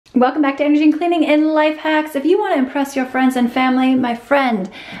Welcome back to Energy and Cleaning and Life Hacks. If you want to impress your friends and family, my friend,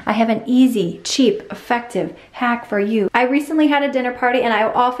 I have an easy, cheap, effective hack for you. I recently had a dinner party and I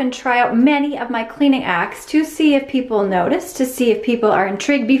often try out many of my cleaning hacks to see if people notice, to see if people are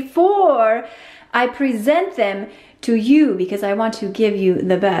intrigued before I present them to you, because I want to give you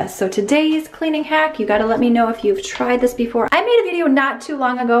the best. So today's cleaning hack, you gotta let me know if you've tried this before. I made a video not too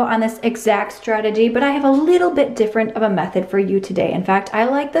long ago on this exact strategy, but I have a little bit different of a method for you today. In fact, I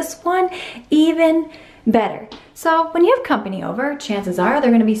like this one even better. So when you have company over, chances are they're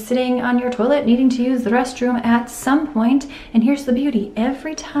gonna be sitting on your toilet needing to use the restroom at some point. And here's the beauty,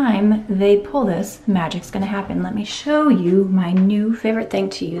 every time they pull this, magic's gonna happen. Let me show you my new favorite thing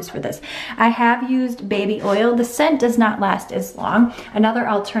to use for this. I have used baby oil. The scent does not last as long. Another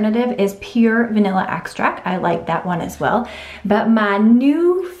alternative is pure vanilla extract. I like that one as well. But my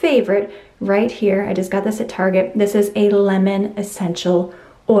new favorite right here, I just got this at Target. This is a lemon essential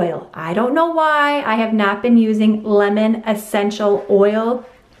oil. I don't know why I have not been using lemon essential oil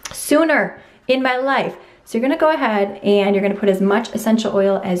sooner in my life. So you're gonna go ahead and you're gonna put as much essential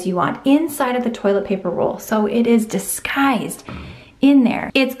oil as you want inside of the toilet paper roll. So it is disguised in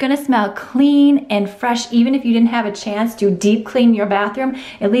there. It's gonna smell clean and fresh. Even if you didn't have a chance to deep clean your bathroom,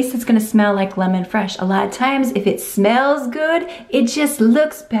 at least it's gonna smell like lemon fresh. A lot of times, if it smells good, it just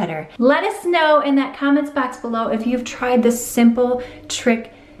looks better. Let us know in that comments box below if you've tried this simple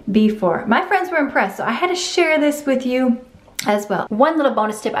trick before. My friends were impressed, so I had to share this with you as well. One little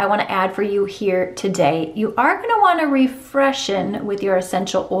bonus tip I want to add for you here today. You are going to want to refreshen with your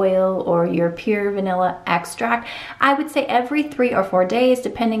essential oil or your pure vanilla extract. I would say every 3 or 4 days,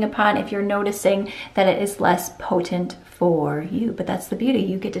 depending upon if you're noticing that it is less potent for you. But that's the beauty.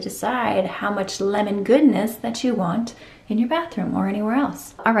 You get to decide how much lemon goodness that you want in your bathroom or anywhere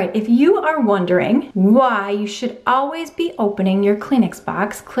else. All right, if you are wondering why you should always be opening your Kleenex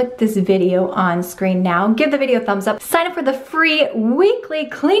box, click this video on screen now. Give the video a thumbs up. Sign up for the free weekly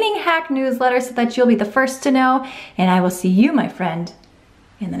cleaning hack newsletter so that you'll be the first to know. And I will see you, my friend,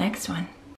 in the next one.